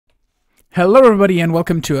Hello everybody and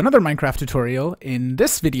welcome to another Minecraft tutorial. In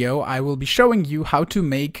this video I will be showing you how to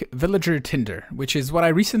make villager Tinder, which is what I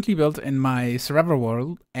recently built in my survival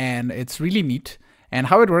world, and it's really neat. And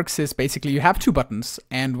how it works is basically you have two buttons,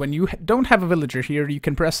 and when you don't have a villager here you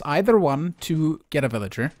can press either one to get a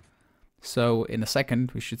villager. So in a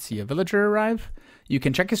second we should see a villager arrive. You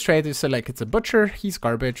can check his trade, so like it's a butcher, he's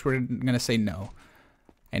garbage, we're gonna say no.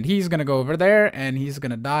 And he's going to go over there, and he's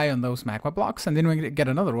going to die on those magma blocks. And then we get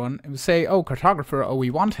another one, and we say, oh, cartographer, oh, we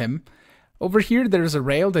want him. Over here, there's a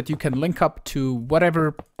rail that you can link up to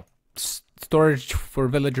whatever storage for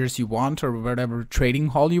villagers you want, or whatever trading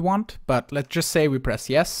hall you want. But let's just say we press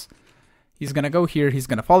yes. He's going to go here, he's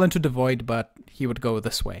going to fall into the void, but he would go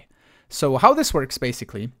this way. So how this works,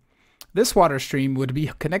 basically, this water stream would be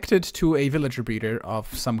connected to a villager breeder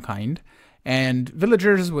of some kind. And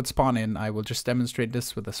villagers would spawn in. I will just demonstrate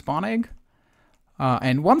this with a spawn egg.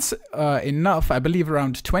 And once enough, I believe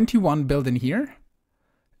around 21 build in here,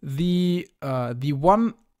 the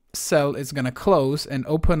one cell is going to close and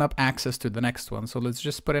open up access to the next one. So let's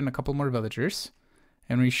just put in a couple more villagers.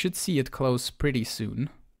 And we should see it close pretty soon.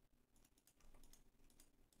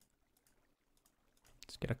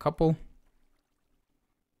 Let's get a couple.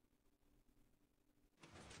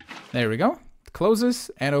 There we go. Closes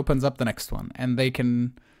and opens up the next one, and they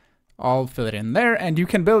can all fill it in there, and you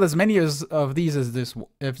can build as many of these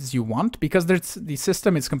as you want, because the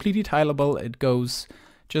system is completely tileable. It goes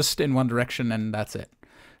just in one direction and that's it.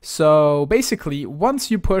 So basically once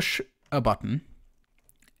you push a button,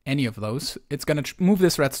 any of those, it's going to move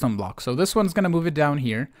this redstone block. So this one's going to move it down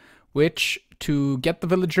here, which to get the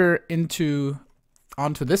villager onto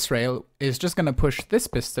this rail is just going to push this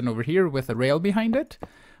piston over here with a rail behind it,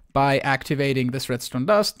 by activating this redstone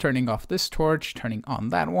dust, turning off this torch, turning on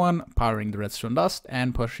that one, powering the redstone dust,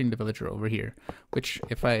 and pushing the villager over here. Which,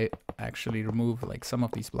 if I actually remove like some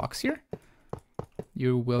of these blocks here,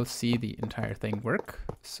 you will see the entire thing work.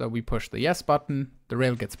 So we push the yes button, the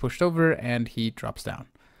rail gets pushed over, and he drops down.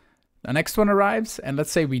 The next one arrives, and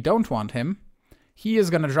let's say we don't want him. He is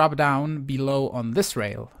going to drop down below on this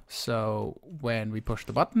rail. So when we push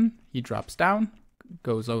the button, he drops down,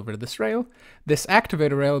 goes over this rail. This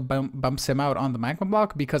activator rail bumps him out on the magma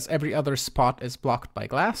block because every other spot is blocked by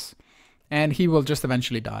glass, and he will just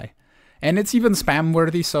eventually die. And it's even spam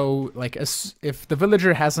worthy, so like if the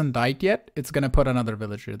villager hasn't died yet, it's gonna put another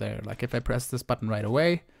villager there. Like if I press this button right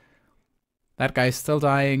away, that guy's still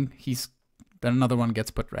dying, then another one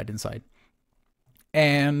gets put right inside.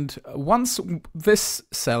 And once this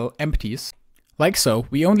cell empties, like so,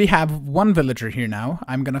 we only have one villager here now.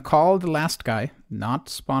 I'm gonna call the last guy, not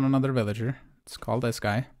spawn another villager. Let's call this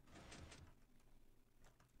guy.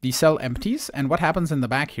 The cell empties, and what happens in the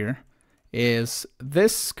back here is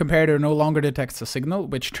this comparator no longer detects a signal,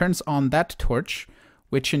 which turns on that torch,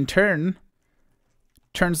 which in turn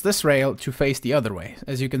turns this rail to face the other way.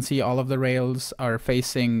 As you can see, all of the rails are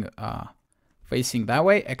facing that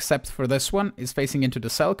way, except for this one is facing into the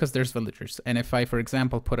cell because there's villagers. And if I, for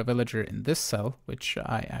example, put a villager in this cell, which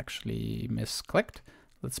I actually misclicked,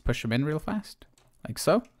 let's push him in real fast, like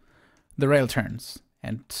so, the rail turns,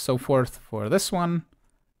 and so forth for this one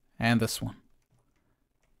and this one.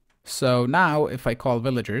 So now if I call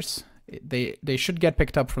villagers, they should get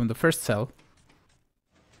picked up from the first cell.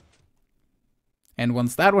 And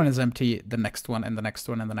once that one is empty, the next one, and the next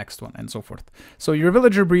one, and the next one, and so forth. So your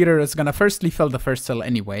villager breeder is going to firstly fill the first cell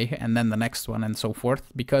anyway, and then the next one, and so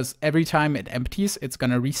forth. Because every time it empties, it's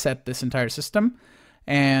going to reset this entire system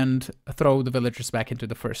and throw the villagers back into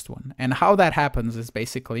the first one. And how that happens is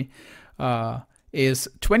basically, is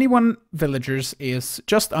 21 villagers is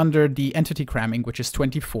just under the entity cramming, which is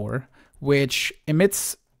 24, which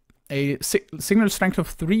emits a signal strength of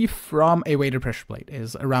 3 from a weighted pressure plate,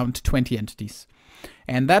 is around 20 entities.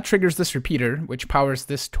 And that triggers this repeater, which powers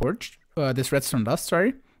this torch, this redstone dust,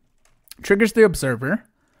 sorry. Triggers the observer.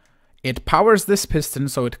 It powers this piston,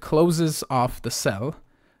 so it closes off the cell.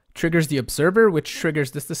 Triggers the observer, which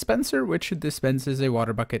triggers this dispenser, which dispenses a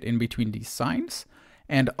water bucket in between these signs.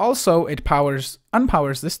 And also it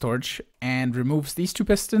unpowers this torch and removes these two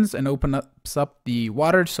pistons and opens up the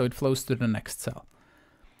water so it flows to the next cell.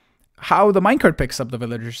 How the minecart picks up the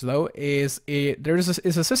villagers, though, is a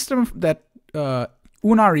system that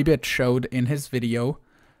Unaribit showed in his video,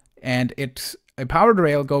 and it's a powered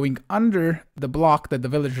rail going under the block that the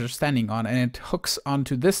villagers are standing on, and it hooks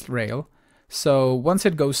onto this rail. So once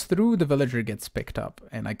it goes through, the villager gets picked up,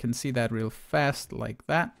 and I can see that real fast like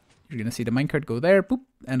that. You're gonna see the minecart go there, boop,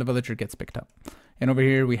 and the villager gets picked up. And over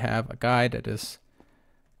here we have a guy that is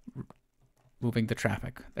moving the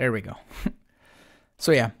traffic. There we go.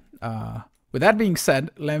 So yeah, with that being said,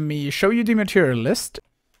 let me show you the material list.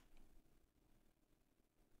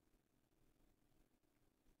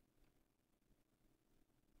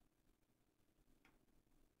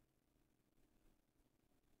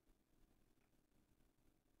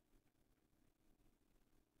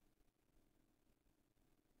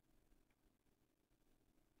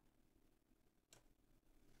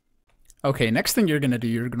 Okay, next thing you're gonna do,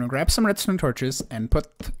 you're gonna grab some redstone torches and put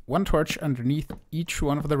one torch underneath each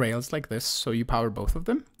one of the rails like this, so you power both of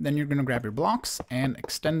them. Then you're gonna grab your blocks and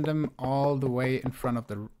extend them all the way in front of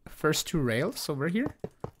the first two rails over here,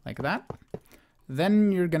 like that.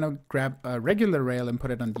 Then you're gonna grab a regular rail and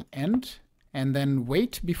put it on the end, and then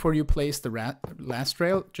wait before you place the last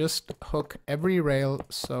rail. Just hook every rail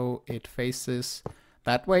so it faces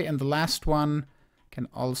that way, and the last one can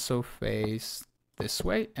also face this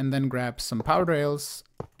way, and then grab some power rails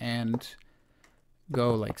and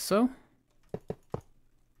go like so.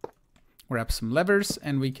 Grab some levers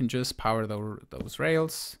and we can just power those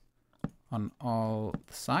rails on all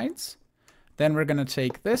the sides. Then we're gonna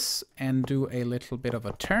take this and do a little bit of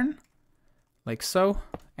a turn like so,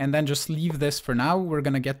 and then just leave this for now. We're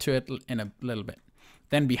gonna get to it in a little bit.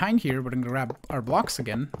 Then behind here, we're gonna grab our blocks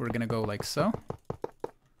again. We're gonna go like so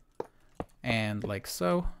and like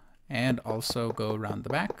so, and also go around the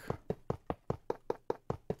back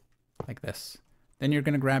like this. Then you're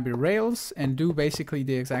gonna grab your rails and do basically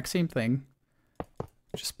the exact same thing.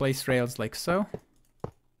 Just place rails like so.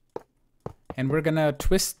 And we're gonna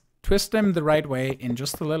twist them the right way in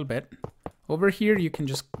just a little bit. Over here, you can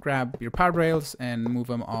just grab your power rails and move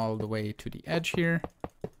them all the way to the edge here.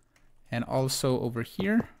 And also over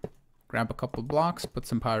here, grab a couple blocks, put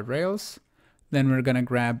some powered rails. Then we're gonna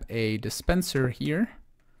grab a dispenser here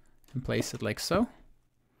and place it like so.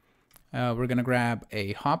 We're gonna grab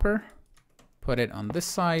a hopper, put it on this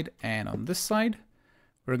side and on this side.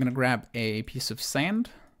 We're gonna grab a piece of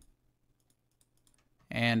sand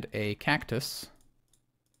and a cactus.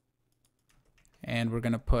 And we're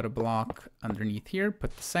gonna put a block underneath here,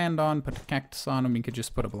 put the sand on, put the cactus on, and we could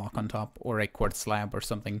just put a block on top or a quartz slab or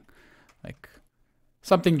something, like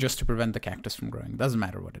something just to prevent the cactus from growing. Doesn't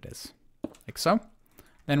matter what it is, like so.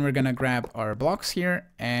 Then we're gonna grab our blocks here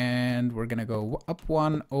and we're gonna go up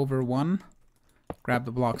one, over one, grab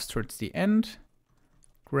the blocks towards the end,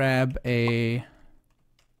 grab a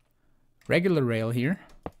regular rail here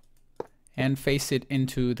and face it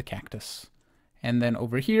into the cactus. And then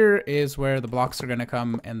over here is where the blocks are gonna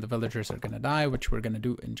come and the villagers are gonna die, which we're gonna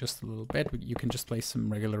do in just a little bit. You can just place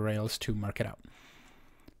some regular rails to mark it out.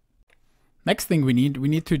 Next thing we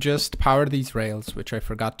need to just power these rails, which I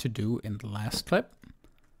forgot to do in the last clip.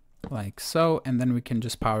 Like so, and then we can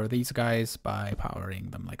just power these guys by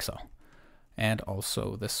powering them like so. And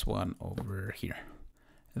also this one over here.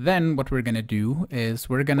 Then what we're gonna do is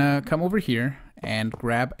we're gonna come over here and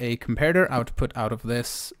grab a comparator output out of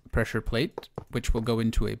this pressure plate, which will go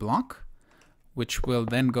into a block, which will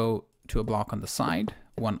then go to a block on the side,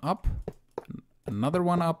 one up, another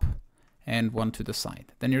one up, and one to the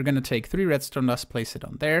side. Then you're gonna take 3 redstone dust, place it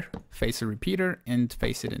on there, face a repeater, and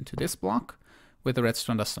face it into this block with a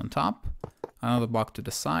redstone dust on top, another block to the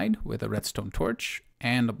side with a redstone torch,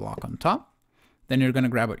 and a block on top. Then you're gonna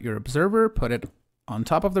grab your observer, put it on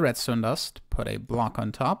top of the redstone dust, put a block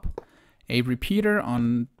on top, a repeater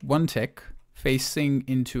on one tick, facing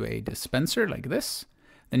into a dispenser like this.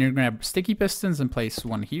 Then you're gonna grab sticky pistons and place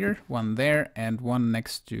one here, one there, and one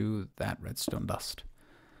next to that redstone dust.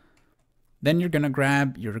 Then you're gonna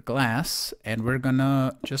grab your glass and we're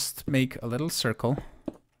gonna just make a little circle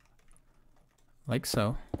like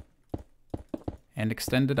so and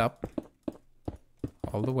extend it up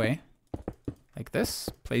all the way like this.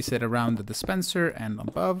 Place it around the dispenser and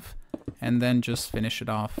above, and then just finish it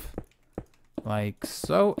off like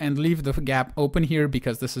so, and leave the gap open here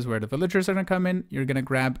because this is where the villagers are gonna come in. You're gonna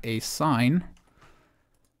grab a sign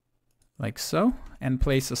like so and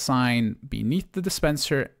place a sign beneath the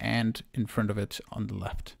dispenser and in front of it on the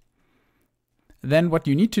left. Then what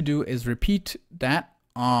you need to do is repeat that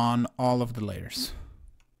on all of the layers.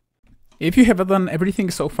 If you have done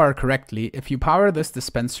everything so far correctly, if you power this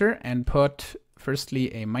dispenser and put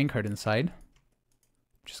firstly a minecart inside,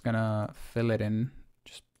 I'm just gonna fill it in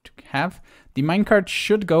just to have, the minecart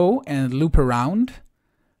should go and loop around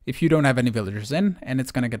if you don't have any villagers in, and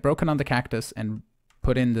it's gonna get broken on the cactus and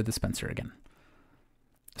put in the dispenser again.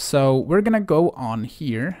 So we're gonna go on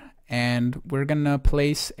here and we're gonna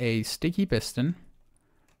place a sticky piston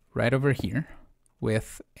right over here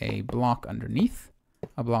with a block underneath,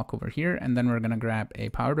 a block over here, and then we're gonna grab a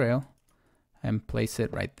power rail and place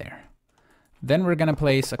it right there. Then we're gonna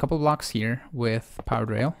place a couple blocks here with power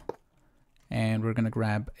rail, and we're gonna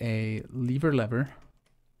grab a lever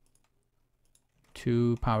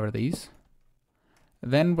to power these.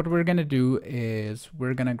 Then what we're gonna do is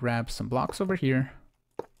we're gonna grab some blocks over here,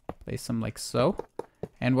 place them like so,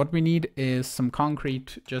 and what we need is some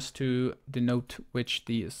concrete just to denote which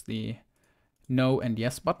is the no and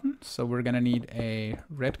yes button. So we're gonna need a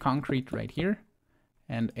red concrete right here,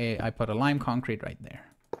 and I put a lime concrete right there.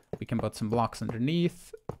 We can put some blocks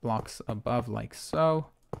underneath, blocks above like so,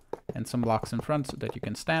 and some blocks in front so that you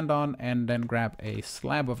can stand on, and then grab a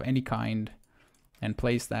slab of any kind and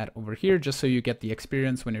place that over here just so you get the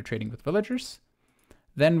experience when you're trading with villagers.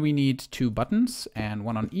 Then we need 2 buttons and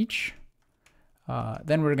 1 on each.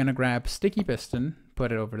 Then we're gonna grab sticky piston,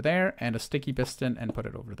 put it over there, and a sticky piston and put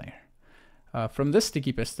it over there. From this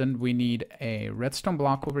sticky piston, we need a redstone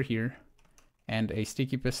block over here and a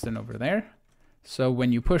sticky piston over there. So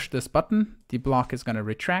when you push this button, the block is gonna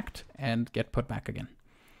retract and get put back again.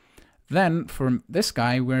 Then for this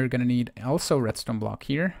guy, we're gonna need also redstone block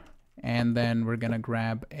here. And then we're gonna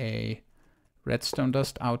grab a redstone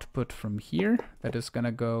dust output from here that is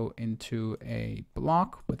gonna go into a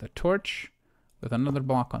block with a torch, with another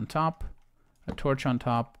block on top, a torch on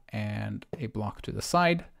top, and a block to the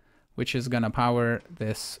side, which is gonna power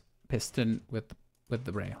this piston with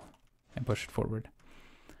the rail and push it forward.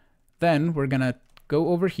 Then we're gonna go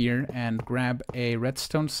over here and grab a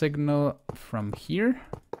redstone signal from here.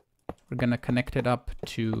 We're gonna connect it up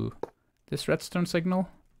to this redstone signal,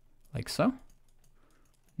 like so.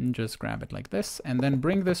 And just grab it like this, and then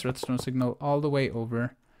bring this redstone signal all the way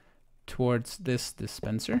over towards this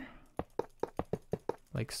dispenser,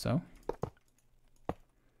 like so.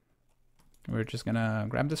 We're just gonna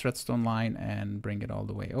grab this redstone line and bring it all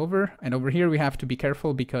the way over. And over here we have to be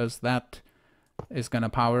careful because that is gonna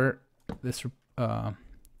power this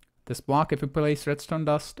this block if we place redstone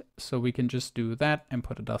dust. So we can just do that and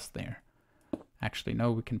put a dust there. Actually,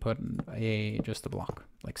 no, we can put just a block,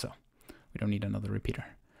 like so. We don't need another repeater.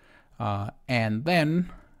 And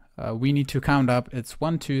then we need to count up. It's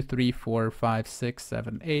 1, 2, 3, 4, 5, 6,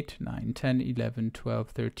 7, 8, 9, 10, 11, 12,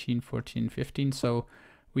 13, 14, 15. So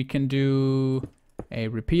we can do a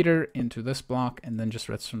repeater into this block and then just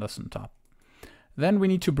redstone dust on top. Then we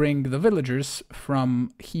need to bring the villagers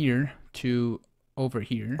from here to over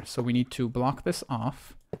here. So we need to block this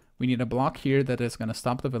off. We need a block here that is going to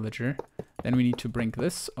stop the villager. Then we need to bring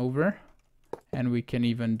this over, and we can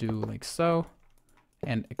even do like so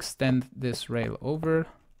and extend this rail over.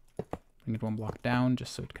 Bring it 1 block down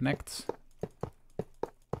just so it connects,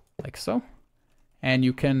 like so. And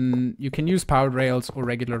you can use powered rails or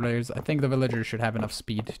regular rails. I think the villager should have enough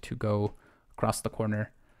speed to go across the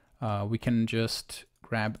corner. We can just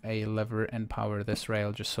grab a lever and power this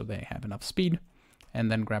rail just so they have enough speed,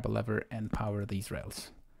 and then grab a lever and power these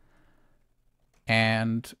rails.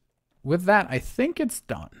 And with that, I think it's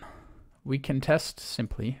done. We can test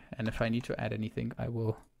simply, and if I need to add anything, I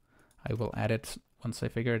will add it once I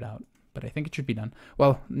figure it out. But I think it should be done.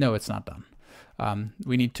 Well, no, it's not done.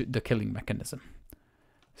 We need the killing mechanism.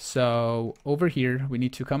 So over here, we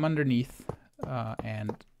need to come underneath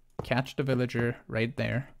and catch the villager right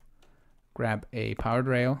there. Grab a powered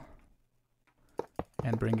rail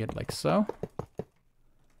and bring it like so.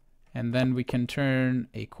 And then we can turn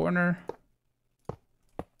a corner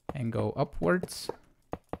and go upwards,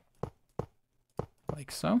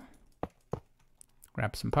 like so.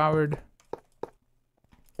 Grab some powered,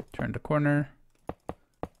 turn the corner,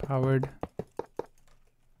 powered,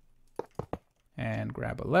 and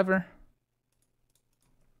grab a lever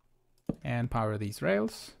and power these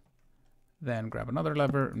rails. Then grab another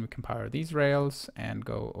lever and we can power these rails and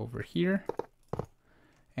go over here.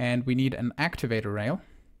 And we need an activator rail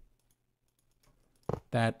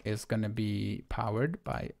that is going to be powered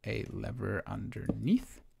by a lever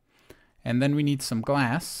underneath. And then we need some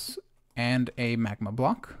glass and a magma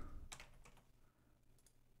block.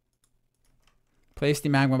 Place the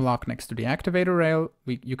magma block next to the activator rail.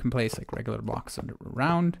 You can place like regular blocks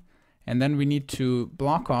around. And then we need to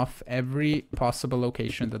block off every possible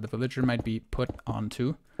location that the villager might be put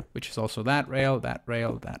onto, which is also that rail, that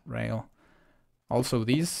rail, that rail. Also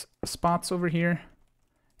these spots over here.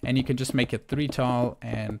 And you can just make it 3 tall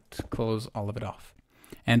and close all of it off.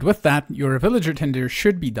 And with that, your villager Tinder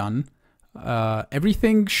should be done.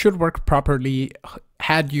 Everything should work properly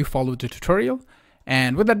had you followed the tutorial.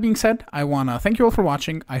 And with that being said, I want to thank you all for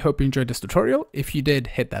watching. I hope you enjoyed this tutorial. If you did,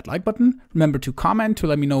 hit that like button. Remember to comment to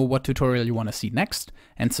let me know what tutorial you want to see next.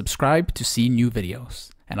 And subscribe to see new videos.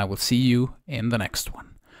 And I will see you in the next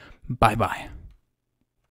one. Bye bye.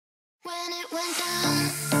 When it went down,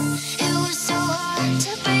 it was so hard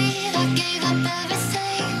to breathe. I gave up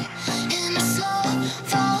everything in a slow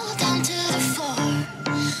fall.